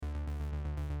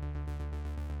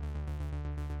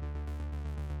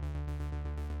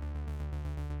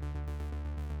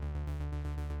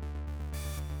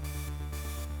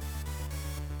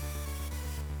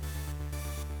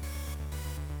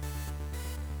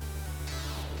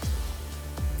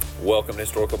Welcome to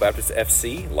Historical Baptist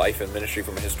FC, life and ministry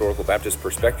from a historical Baptist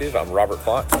perspective. I'm Robert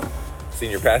Klotz,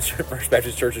 Senior Pastor at First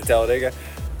Baptist Church in Talladega.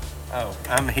 Oh,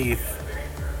 I'm Heath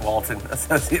Walton,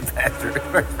 Associate Pastor at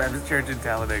First Baptist Church in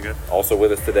Talladega. Also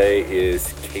with us today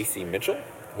is Casey Mitchell,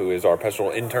 who is our pastoral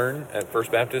intern at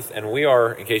First Baptist. And we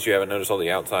are, in case you haven't noticed all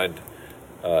the outside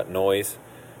noise,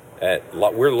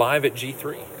 we're live at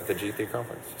G3, at the G3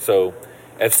 conference. So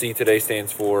FC today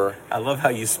stands for... I love how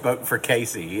you spoke for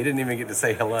Casey. You didn't even get to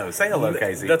say hello. Say hello,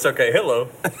 Casey. That's okay. Hello.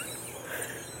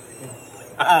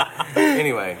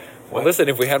 Anyway. Well, listen,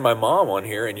 if we had my mom on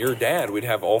here and your dad, we'd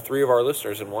have all three of our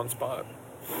listeners in one spot.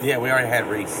 Yeah, we already had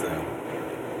Reese, though.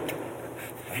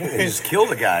 They just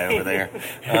killed a guy over there.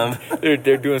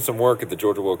 They're doing some work at the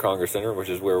Georgia World Congress Center, which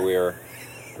is where we are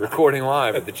recording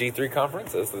live at the G3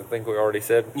 conference. That's the thing we already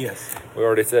said. Yes. We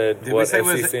already said Did what we say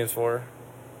FC stands for.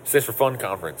 It stands for Fun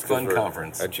Conference. Fun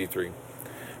Conference. At G3.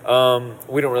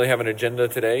 We don't really have an agenda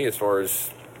today as far as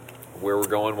where we're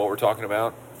going, what we're talking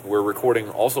about. We're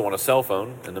recording also on a cell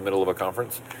phone in the middle of a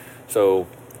conference. So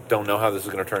don't know how this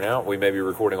is going to turn out. We may be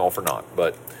recording all for naught.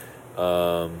 But,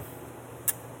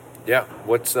 yeah.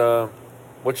 What's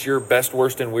your best,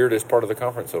 worst, and weirdest part of the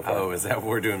conference so far? Oh, is that what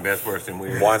we're doing, best, worst, and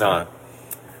weirdest? Why not?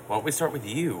 Why don't we start with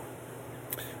you?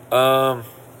 I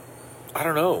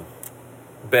don't know.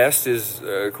 Best is,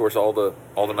 of course, all the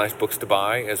nice books to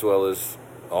buy, as well as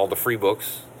all the free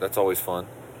books. That's always fun.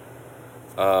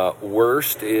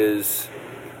 Worst is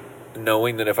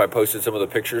knowing that if I posted some of the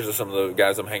pictures of some of the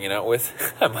guys I'm hanging out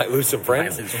with, I might lose some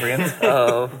friends.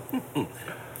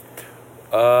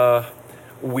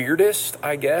 Weirdest,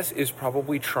 I guess, is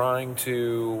probably trying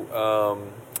to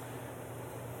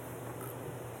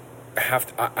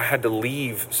I had to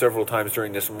leave several times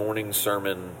during this morning's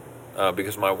sermon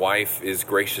because my wife is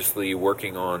graciously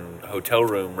working on hotel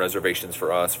room reservations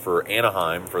for us for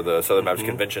Anaheim for the Southern Baptist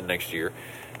Convention next year.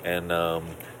 And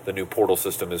the new portal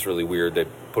system is really weird. They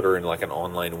put her in like an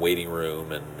online waiting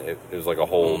room, and it was like a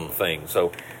whole thing.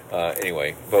 So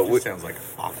anyway, but It sounds like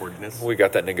awkwardness. we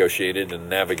got that negotiated and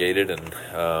navigated, and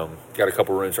got a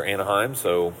couple rooms for Anaheim.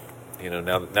 So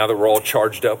now that we're all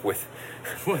charged up with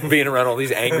being around all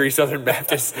these angry Southern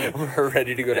Baptists, we're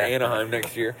ready to go to Anaheim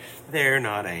next year. They're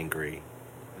not angry.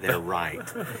 They're right.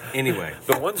 Anyway.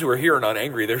 The ones who are here are not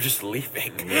angry. They're just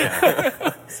leaving.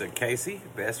 Yeah. So, Casey,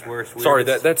 best, worst, weirdest? Sorry,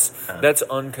 that's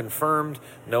unconfirmed.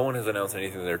 No one has announced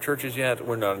anything to their churches yet.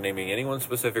 We're not naming anyone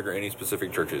specific or any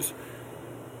specific churches.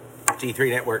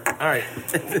 G3 Network. All right.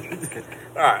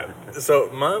 All right. So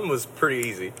mine was pretty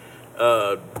easy.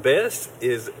 Best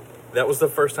is that was the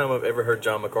first time I've ever heard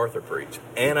John MacArthur preach.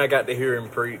 And I got to hear him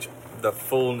preach the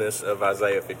fullness of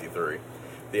Isaiah 53,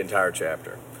 the entire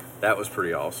chapter. That was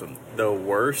pretty awesome. The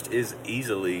worst is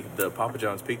easily the Papa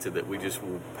John's pizza that we just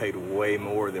paid way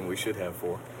more than we should have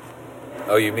for.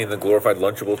 Oh, you mean the glorified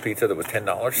Lunchables pizza that was $10?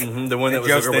 Mm-hmm, the one that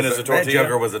was as thin as a tortilla? That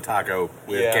jugger was a taco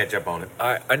with ketchup on it.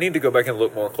 I need to go back and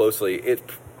look more closely.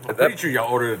 I'm pretty sure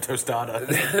y'all ordered a tostada.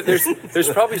 There's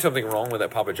probably something wrong with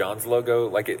that Papa John's logo.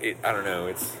 Like it I don't know.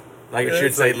 It's like it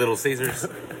should say Little Caesars.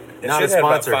 It Not a should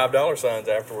have sponsor. about $5 signs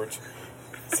afterwards.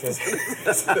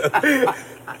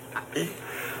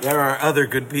 There are other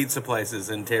good pizza places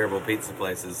and terrible pizza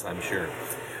places, I'm sure.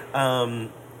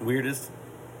 Weirdest?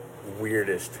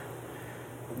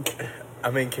 I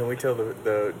mean, can we tell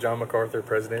the John MacArthur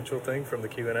presidential thing from the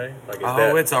Q&A?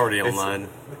 It's already online.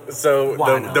 So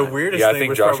the weirdest I thing think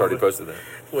was Josh probably, already posted that.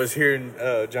 was hearing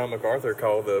John MacArthur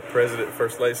call the president,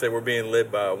 first lady, say we're being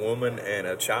led by a woman and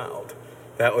a child.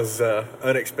 That was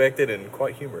unexpected and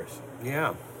quite humorous.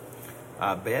 Yeah.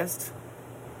 Best?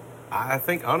 I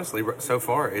think, honestly, so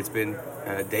far, it's been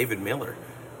David Miller.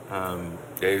 Yeah,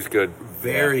 he's good.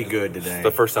 Very good today. It's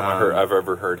the first time I've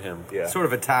ever heard him. Yeah. Sort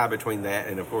of a tie between that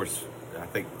and, of course, I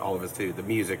think all of us too. The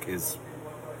music is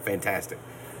fantastic,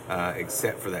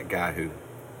 except for that guy who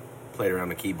played around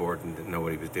the keyboard and didn't know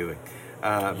what he was doing.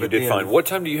 You did fine. What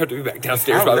time do you have to be back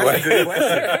downstairs, by the That's way? a good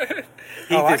question.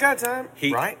 I got time,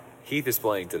 right? Heath is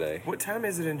playing today. What time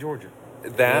is it in Georgia?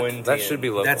 That should be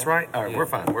local. That's right. All right, We're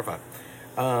fine.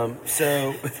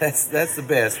 So that's the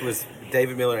best was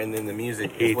David Miller, and then the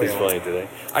music. Heath is playing today.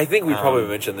 I think we probably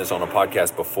mentioned this on a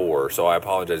podcast before, so I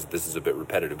apologize if this is a bit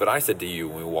repetitive. But I said to you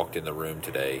when we walked in the room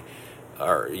today,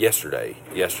 or yesterday,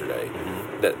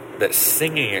 that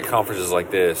singing at conferences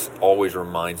like this always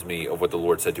reminds me of what the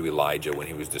Lord said to Elijah when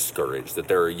he was discouraged, that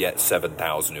there are yet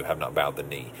 7,000 who have not bowed the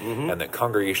knee. And that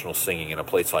congregational singing in a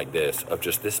place like this, of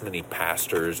just this many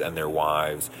pastors and their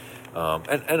wives,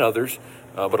 and others,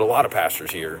 but a lot of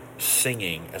pastors here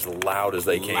singing as loud as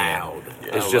they can. Yeah,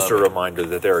 it's just a reminder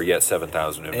that there are yet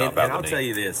 7,000 who have not bowed the knee. And I'll tell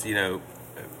you this,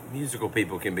 musical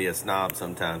people can be a snob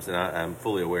sometimes, and I'm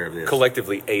fully aware of this.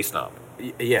 Collectively, a snob.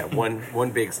 Yeah,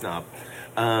 one big snob.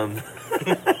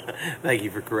 Thank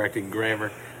you for correcting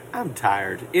grammar. I'm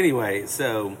tired. Anyway,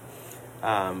 so,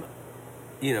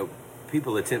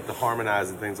 people attempt to harmonize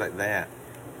and things like that.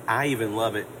 I even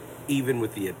love it, even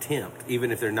with the attempt,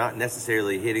 even if they're not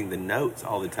necessarily hitting the notes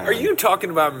all the time. Are you talking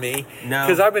about me? No.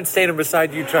 Because I've been standing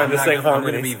beside you trying to sing I'm going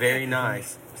harmony. to be very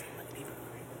nice.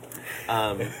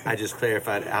 I just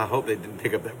clarified. I hope they didn't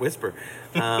pick up that whisper.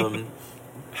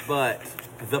 But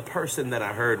the person that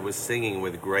I heard was singing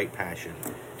with great passion,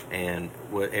 and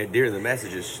during the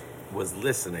messages was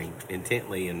listening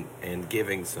intently and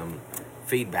giving some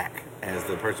feedback as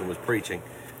the person was preaching.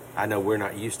 I know we're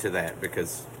not used to that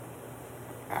because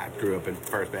I grew up in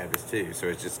First Baptist too, so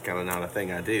it's just kind of not a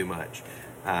thing I do much.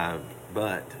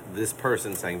 But this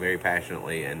person sang very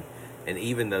passionately, and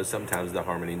even though sometimes the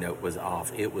harmony note was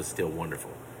off, it was still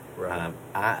wonderful. Right.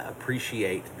 I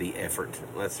appreciate the effort.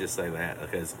 Let's just say that,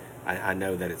 because I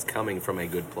know that it's coming from a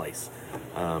good place,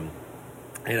 and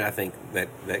I think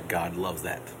that God loves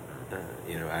that.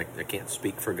 I can't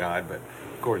speak for God, but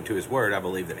according to His Word, I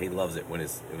believe that He loves it when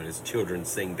His children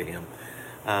sing to Him.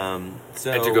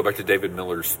 So, and to go back to David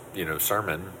Miller's,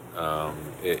 sermon,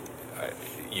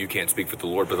 you can't speak for the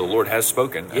Lord, but the Lord has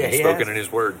spoken, and He's spoken in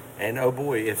His Word. And oh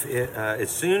boy, if as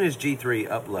soon as G3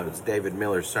 uploads David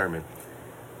Miller's sermon,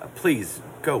 please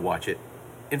go watch it.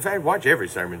 In fact, watch every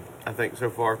sermon, I think, so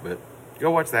far, but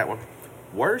go watch that one.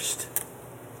 Worst?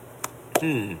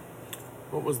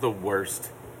 What was the worst?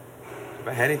 Have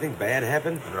I had anything bad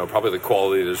happen? I don't know, probably the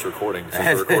quality of this recording, since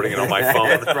we're recording it on my phone.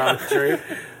 That's probably true.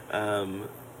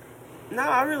 No,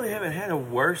 I really haven't had a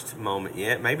worst moment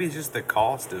yet. Maybe it's just the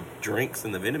cost of drinks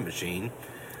in the vending machine.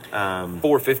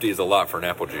 $4.50 is a lot for an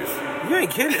apple juice. You ain't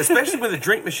kidding, especially when the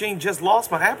drink machine just lost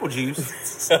my apple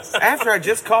juice. After I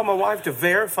just called my wife to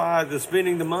verify the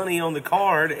spending the money on the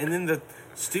card, and then the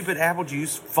stupid apple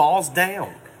juice falls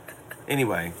down.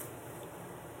 Anyway,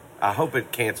 I hope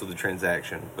it canceled the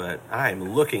transaction, but I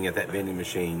am looking at that vending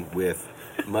machine with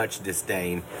much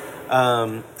disdain.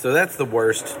 So that's the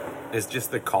worst. It's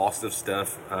just the cost of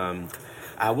stuff.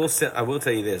 I will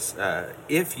tell you this: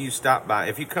 if you stop by,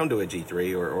 if you come to a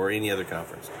G3 or any other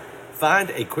conference, find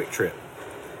a Quick Trip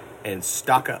and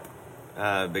stock up,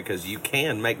 because you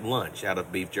can make lunch out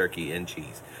of beef jerky and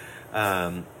cheese.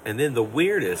 And then the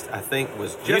weirdest, I think,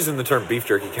 was just using the term beef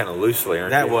jerky kind of loosely,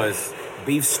 aren't that you? was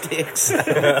beef sticks.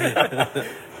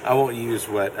 I won't use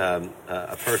what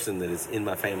a person that is in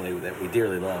my family that we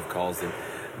dearly love calls them,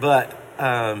 but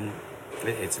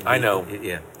it's. I know.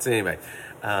 Yeah. So anyway.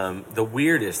 The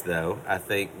weirdest, though, I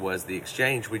think, was the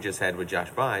exchange we just had with Josh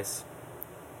Weiss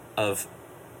of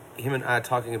him and I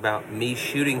talking about me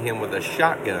shooting him with a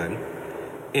shotgun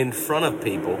in front of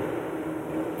people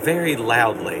very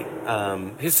loudly.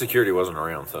 His security wasn't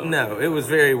around, so. No, it was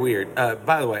very weird.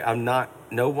 By the way,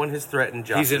 no one has threatened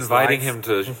Josh's He's inviting life. him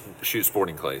to shoot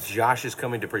sporting clays. Josh is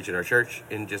coming to preach at our church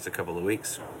in just a couple of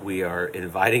weeks. We are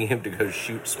inviting him to go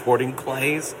shoot sporting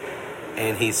clays.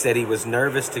 And he said he was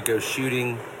nervous to go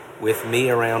shooting with me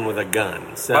around with a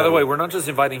gun. So, by the way, we're not just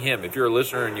inviting him. If you're a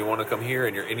listener and you want to come here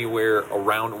and you're anywhere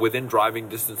around within driving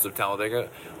distance of Talladega,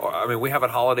 we have a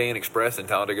Holiday Inn Express in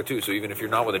Talladega too. So even if you're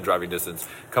not within driving distance,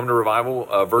 come to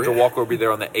Revival. Virgil Walker will be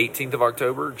there on the 18th of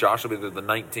October. Josh will be there the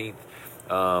 19th,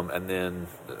 and then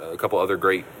a couple other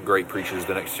great preachers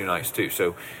the next two nights too.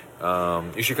 So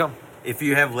you should come. If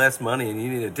you have less money and you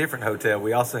need a different hotel,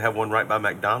 we also have one right by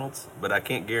McDonald's, but I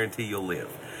can't guarantee you'll live.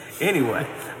 Anyway.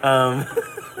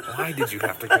 Why did you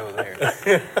have to go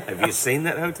there? Have you seen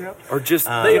that hotel? Or just,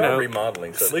 they are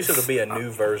remodeling, so at least it'll be a new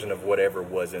version of whatever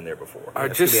was in there before. Or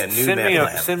just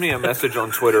send me a message on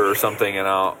Twitter or something, and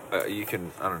I'll, I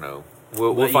don't know.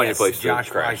 We'll find you a place to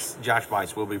crash. Josh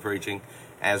Weiss will be preaching,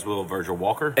 as will Virgil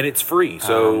Walker. And it's free,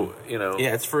 so,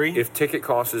 Yeah, it's free. If ticket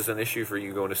cost is an issue for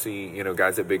you going to see,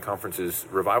 guys at big conferences,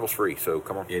 Revival's free, so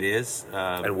come on. It is.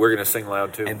 And we're going to sing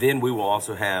loud, too. And then we will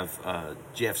also have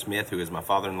Jeff Smith, who is my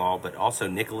father-in-law, but also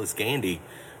Nicholas Gandy,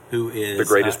 who is... the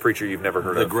greatest preacher you've never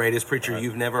heard of. The greatest preacher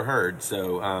you've never heard.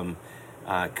 So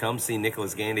come see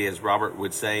Nicholas Gandy. As Robert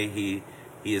would say, he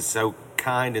is so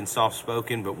kind and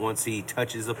soft-spoken, but once he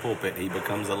touches the pulpit, he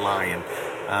becomes a lion.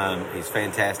 He's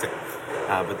fantastic.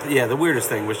 But the weirdest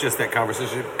thing was just that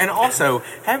conversation. And also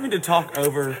having to talk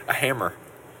over... a hammer.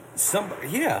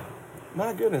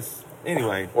 My goodness.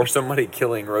 Anyway. Or somebody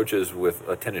killing roaches with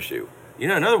a tennis shoe.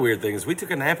 Another weird thing is we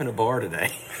took a nap in a bar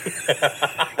today.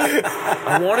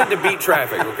 I wanted to beat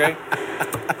traffic, okay?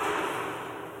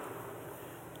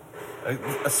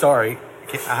 Sorry.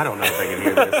 I don't know if they can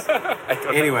hear this.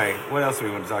 Anyway, what else do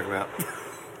we want to talk about?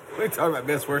 We talk about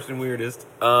best, worst, and weirdest.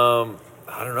 I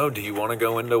don't know. Do you want to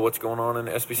go into what's going on in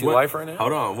SBC life right now?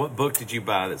 Hold on. What book did you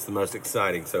buy that's the most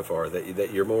exciting so far?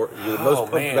 That you're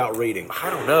most pumped about reading? I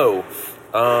don't know.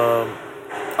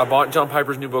 I bought John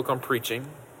Piper's new book on preaching,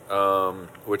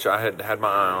 which I had my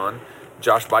eye on.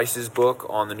 Josh Buice's book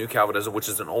on the New Calvinism, which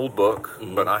is an old book,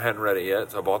 but I hadn't read it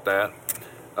yet, so I bought that.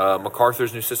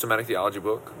 MacArthur's new systematic theology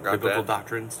book. Biblical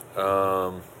Doctrines.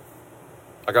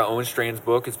 I got Owen Strand's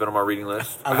book. It's been on my reading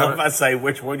list. I love if I say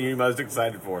which one you're most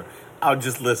excited for. I'll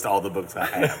just list all the books I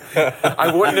have.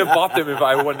 I wouldn't have bought them if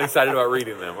I wasn't excited about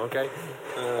reading them, okay?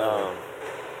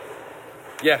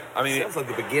 Yeah, I mean... Sounds like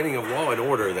the beginning of Law and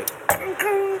Order.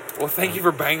 Well, thank you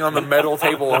for banging on the metal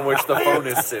table on which the phone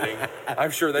is sitting. I'm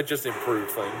sure that just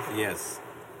improved things. Yes.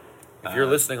 If you're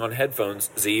listening on headphones,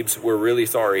 Zeebs, we're really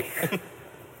sorry.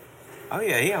 Oh,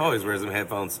 yeah, he always wears them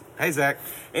headphones. Hey, Zach.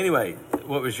 Anyway,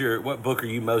 what book are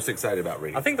you most excited about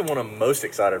reading? I think the one I'm most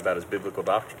excited about is Biblical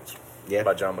Doctrines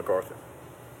by John MacArthur.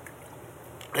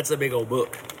 That's a big old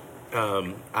book.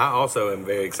 I also am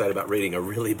very excited about reading a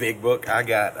really big book. I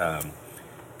got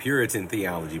Puritan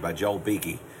Theology by Joel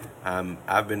Beeke.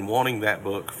 I've been wanting that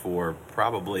book for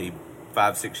probably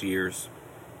 5-6 years.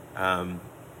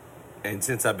 And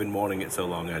since I've been wanting it so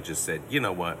long, I just said, you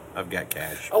know what? I've got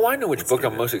cash. Oh, I know which book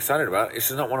I'm most excited about. It's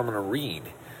just not what I'm going to read.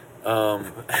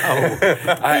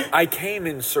 I came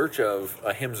in search of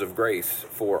hymns of grace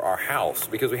for our house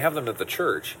because we have them at the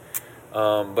church.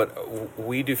 But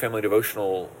we do family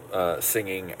devotional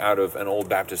singing out of an old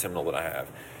Baptist hymnal that I have.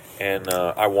 And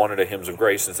I wanted a hymns of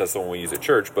grace since that's the one we use at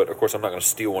church. But, of course, I'm not going to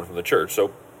steal one from the church.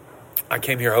 So I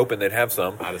came here hoping they'd have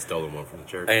some. I'd have stolen one from the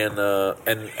church. And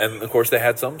of course, they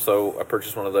had some. So I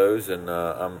purchased one of those. And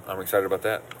I'm excited about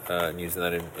that and using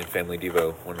that in Family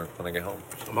Devo when I get home.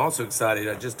 I'm also excited.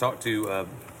 I just talked to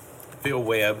Phil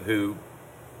Webb, who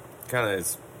kind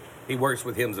of he works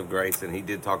with Hymns of Grace, and he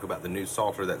did talk about the new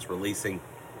Psalter that's releasing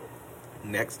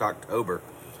next October.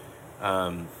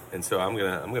 And so I'm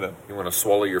gonna. You want to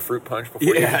swallow your fruit punch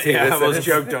before you I almost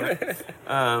joked on it.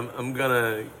 I'm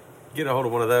gonna get a hold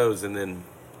of one of those and then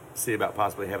see about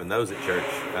possibly having those at church.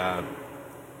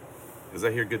 Because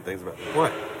I hear good things about them.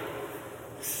 What?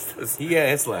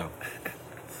 Yeah, it's loud.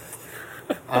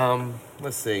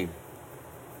 Let's see.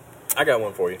 I got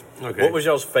one for you. Okay. What was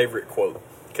y'all's favorite quote?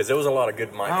 Because there was a lot of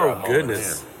good mic drop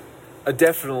goodness.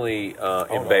 Definitely in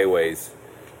Bayways.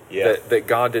 Yeah. That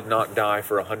God did not die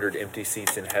for 100 empty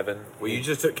seats in heaven. Well, you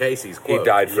just took Casey's quote. He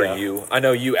died for you. I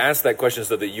know you asked that question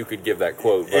so that you could give that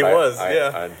quote. But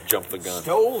I jumped the gun.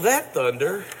 Stole that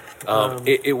thunder.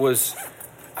 It was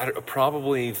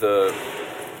probably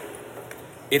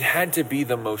it had to be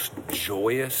the most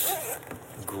joyous,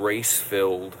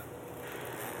 grace-filled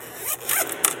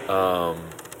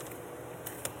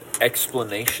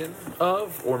explanation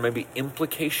of, or maybe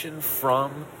implication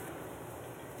from,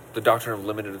 the doctrine of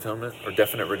limited atonement or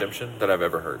definite redemption that I've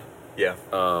ever heard. Yeah.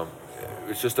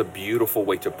 It's just a beautiful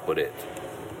way to put it,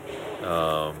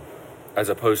 as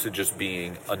opposed to just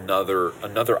being another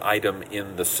item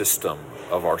in the system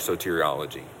of our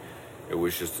soteriology. It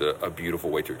was just a beautiful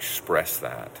way to express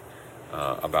that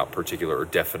about particular or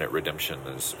definite redemption,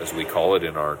 as we call it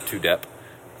in our 2-dep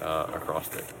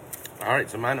acrostic. All right,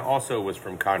 so mine also was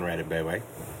from Conrad and Bayway.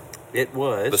 It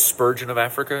was the Spurgeon of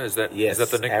Africa. Is that the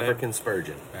nickname? African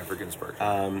Spurgeon. African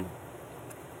Spurgeon.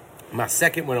 My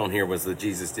second one on here was that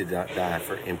Jesus did not die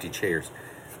for empty chairs.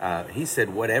 He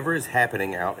said, whatever is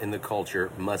happening out in the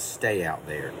culture must stay out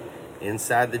there.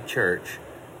 Inside the church,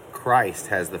 Christ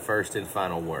has the first and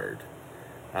final word.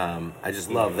 I just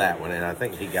love that one, and I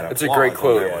think he got It's a great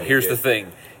quote. Here's the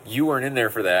thing. You weren't in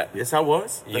there for that. Yes, I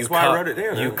was. That's why I wrote it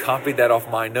down. You copied that off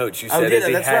my notes. You said,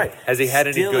 has he had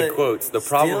any good quotes? The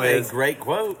problem is, a great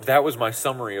quote. That was my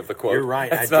summary of the quote. You're right.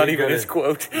 That's not even his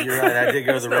quote. You're right. I did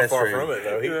go to the restroom. Far from it,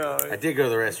 though. I did go to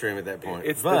the restroom at that point.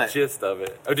 It's the gist of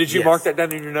it. Oh, did you mark that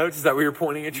down in your notes? Is that what you're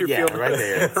pointing at your field? Right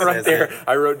there. Right there.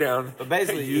 I wrote down. But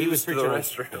basically, he was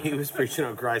preaching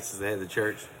on Christ as the head of the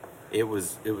church. It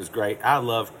was great. I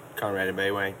love Conrad and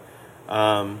Bayway.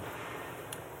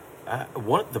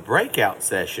 The breakout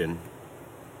session.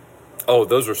 Oh,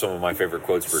 those were some of my favorite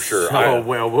quotes for sure.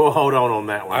 We'll hold on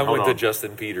that one. I went to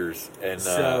Justin Peters, and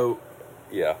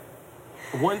yeah.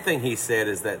 One thing he said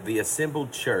is that the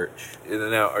assembled church.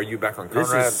 Now, are you back on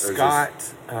Conrad? This is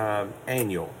Scott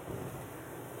Annual.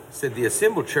 Said the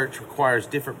assembled church requires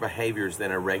different behaviors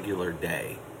than a regular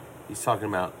day. He's talking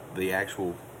about the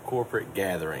actual corporate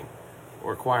gathering.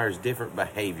 Requires different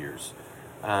behaviors.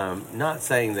 Not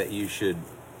saying that you should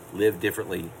live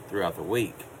differently throughout the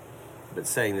week, but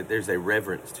saying that there's a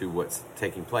reverence to what's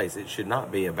taking place. It should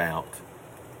not be about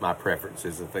my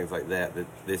preferences and things like that. That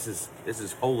this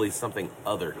is wholly something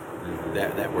other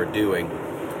that we're doing.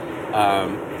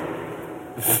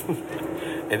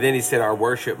 And then he said our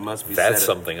worship must be That's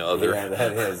something other. Yeah,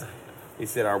 that is. He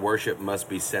said our worship must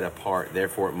be set apart.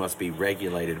 Therefore, it must be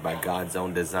regulated by God's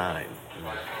own design.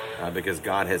 Because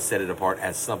God has set it apart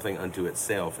as something unto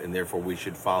itself, and therefore we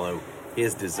should follow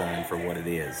His design for what it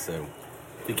is. So,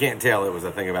 if you can't tell, it was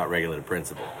a thing about regulative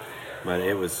principle. But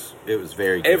it was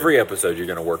very good. Every episode, you're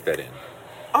going to work that in.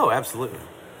 Oh, absolutely.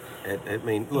 I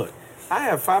mean, look, I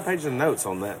have 5 pages of notes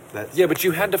on that. Yeah, but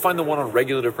you had to find the one on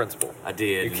regulative principle. I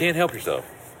did. You can't help yourself.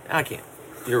 I can't.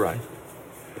 You're right.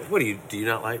 What do you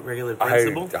not like regulative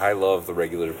principle? I love the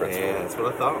regulative principle. Yeah, that's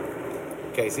what I thought.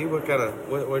 Casey, what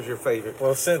was your favorite?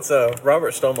 Well, since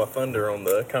Robert stole my thunder on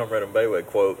the Comrade and Bayway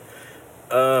quote,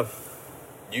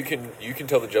 You can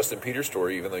tell the Justin Peters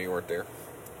story even though you weren't there.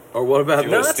 Or what about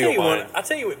You wanna I steal tell you mine? what, I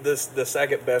tell you what, the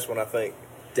second best one I think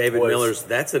David was- Miller's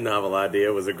 "That's a Novel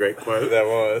Idea" was a great quote. that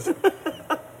was.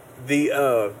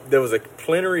 There was a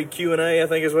plenary Q&A, I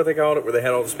think is what they called it, where they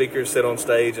had all the speakers sit on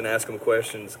stage and ask them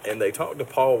questions, and they talked to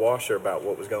Paul Washer about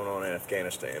what was going on in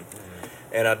Afghanistan.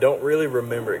 And I don't really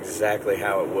remember exactly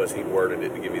how it was he worded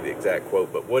it to give you the exact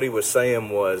quote, but what he was saying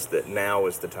was that now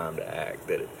is the time to act,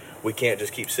 that we can't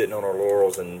just keep sitting on our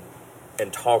laurels and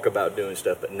talk about doing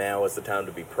stuff, but now is the time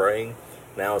to be praying.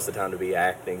 Now is the time to be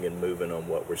acting and moving on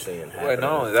what we're seeing happen. Well,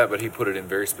 not only that, but he put it in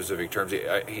very specific terms.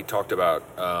 He talked about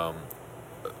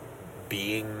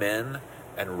being men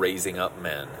and raising up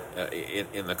men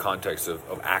in the context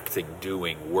of acting,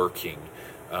 doing, working,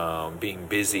 being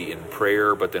busy in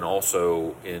prayer, but then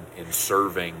also in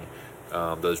serving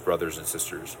those brothers and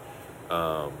sisters.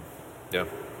 Yeah.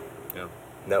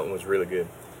 That one was really good.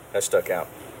 That stuck out.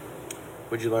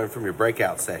 What'd you learn from your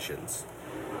breakout sessions?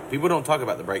 People don't talk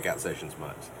about the breakout sessions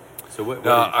much. So what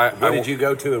did you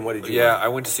go to and what did you Yeah, learn? I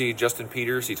went to see Justin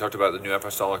Peters. He talked about the New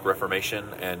Apostolic Reformation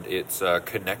and its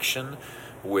connection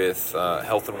with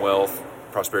health and wealth,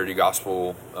 prosperity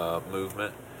gospel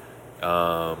movement.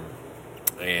 And,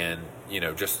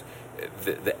 just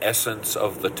the essence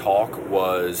of the talk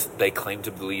was they claim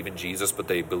to believe in Jesus, but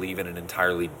they believe in an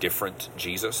entirely different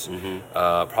Jesus.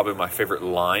 Probably my favorite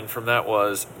line from that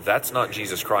was, "That's not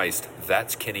Jesus Christ,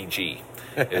 that's Kenny G,"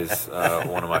 is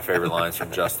one of my favorite lines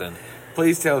from Justin.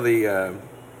 Please tell the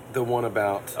one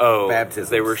about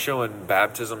baptism. They were showing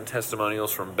baptism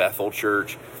testimonials from Bethel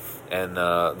Church, and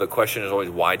the question is always,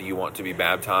 why do you want to be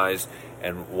baptized?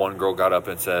 And one girl got up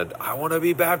and said, "I want to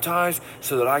be baptized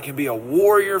so that I can be a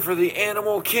warrior for the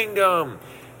animal kingdom."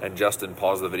 And Justin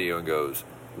paused the video and goes,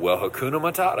 "Well, Hakuna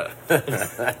Matata."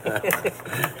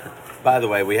 By the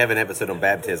way, we have an episode on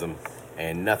baptism,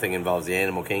 and nothing involves the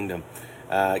animal kingdom.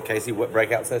 Casey, what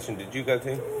breakout session did you go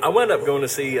to? I wound up going to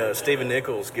see Stephen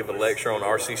Nichols give a lecture on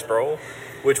R.C. Sproul,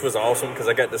 which was awesome because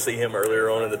I got to see him earlier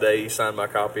on in the day. He signed my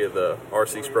copy of the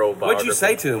R.C. Sproul biography. What'd you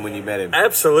say to him when you met him?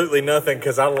 Absolutely nothing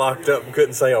because I locked up and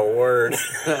couldn't say a word.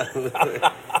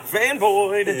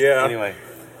 Fanboy. Yeah. Anyway.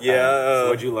 Yeah. So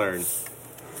what'd you learn?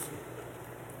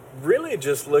 Really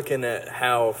just looking at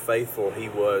how faithful he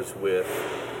was with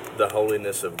the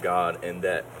holiness of God and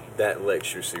that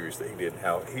lecture series that he did,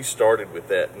 how he started with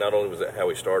that. Not only was that how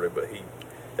he started, but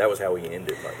that was how he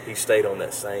ended. Like, he stayed on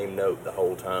that same note the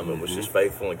whole time and was just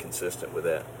faithful and consistent with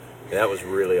that. And that was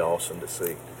really awesome to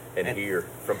see and hear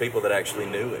from people that actually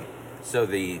knew him. So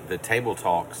the table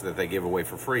talks that they give away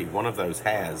for free, one of those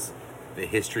has the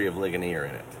history of Ligonier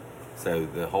in it. So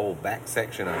the whole back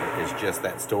section of it is just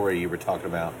that story you were talking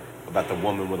about the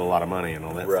woman with a lot of money and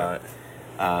all that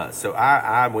stuff. So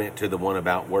I went to the one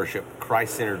about worship,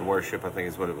 Christ-centered worship, I think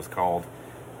is what it was called,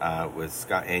 with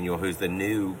Scott Annual, who's the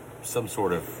new, some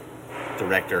sort of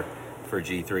director for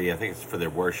G3. I think it's for their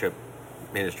worship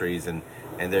ministries, and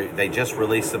they just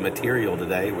released some material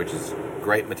today, which is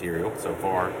great material so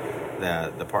far.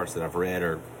 The parts that I've read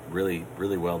are really,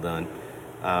 really well done.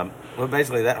 Well,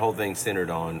 basically that whole thing centered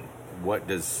on what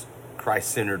does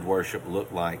Christ-centered worship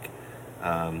look like,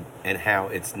 and how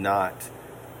it's not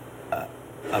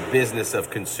a business of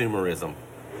consumerism.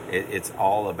 It's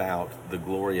all about the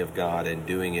glory of God and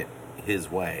doing it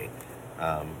His way,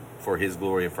 for His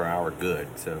glory and for our good.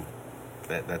 So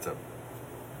that's a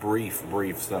brief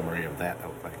summary of that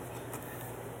whole thing.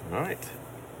 All right.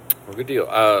 Well, good deal.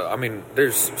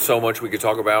 There's so much we could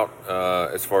talk about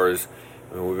as far as,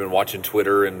 we've been watching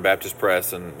Twitter and Baptist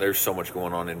Press, and there's so much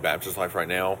going on in Baptist life right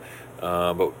now.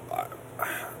 But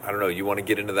I don't know. You want to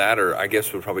get into that, or I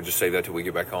guess we'll probably just save that till we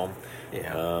get back home.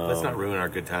 Yeah. Let's not ruin our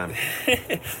good time.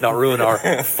 Not ruin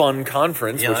our fun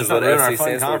conference, which is what FC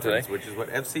stands for today. Which is what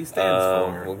FC stands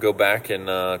for. We'll go back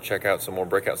and check out some more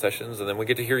breakout sessions, and then we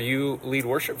get to hear you lead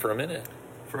worship for a minute.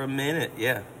 For a minute,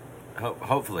 yeah.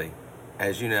 Hopefully.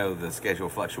 As you know, the schedule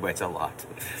fluctuates a lot.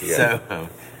 Yeah.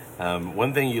 So,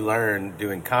 one thing you learn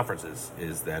doing conferences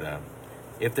is that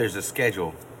if there's a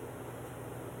schedule,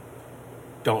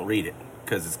 don't read it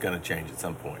because it's going to change at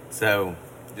some point. So,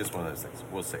 just one of those things.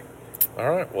 We'll see. All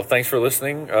right. Well, thanks for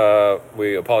listening.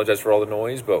 We apologize for all the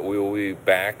noise, but we will be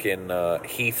back in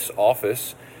Heath's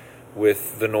office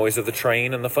with the noise of the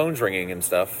train and the phones ringing and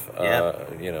stuff.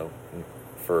 You know,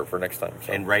 for next time.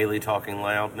 So. And Rayleigh talking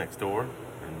loud next door.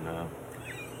 And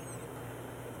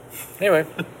anyway,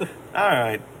 all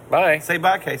right. bye. Say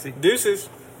bye, Casey. Deuces.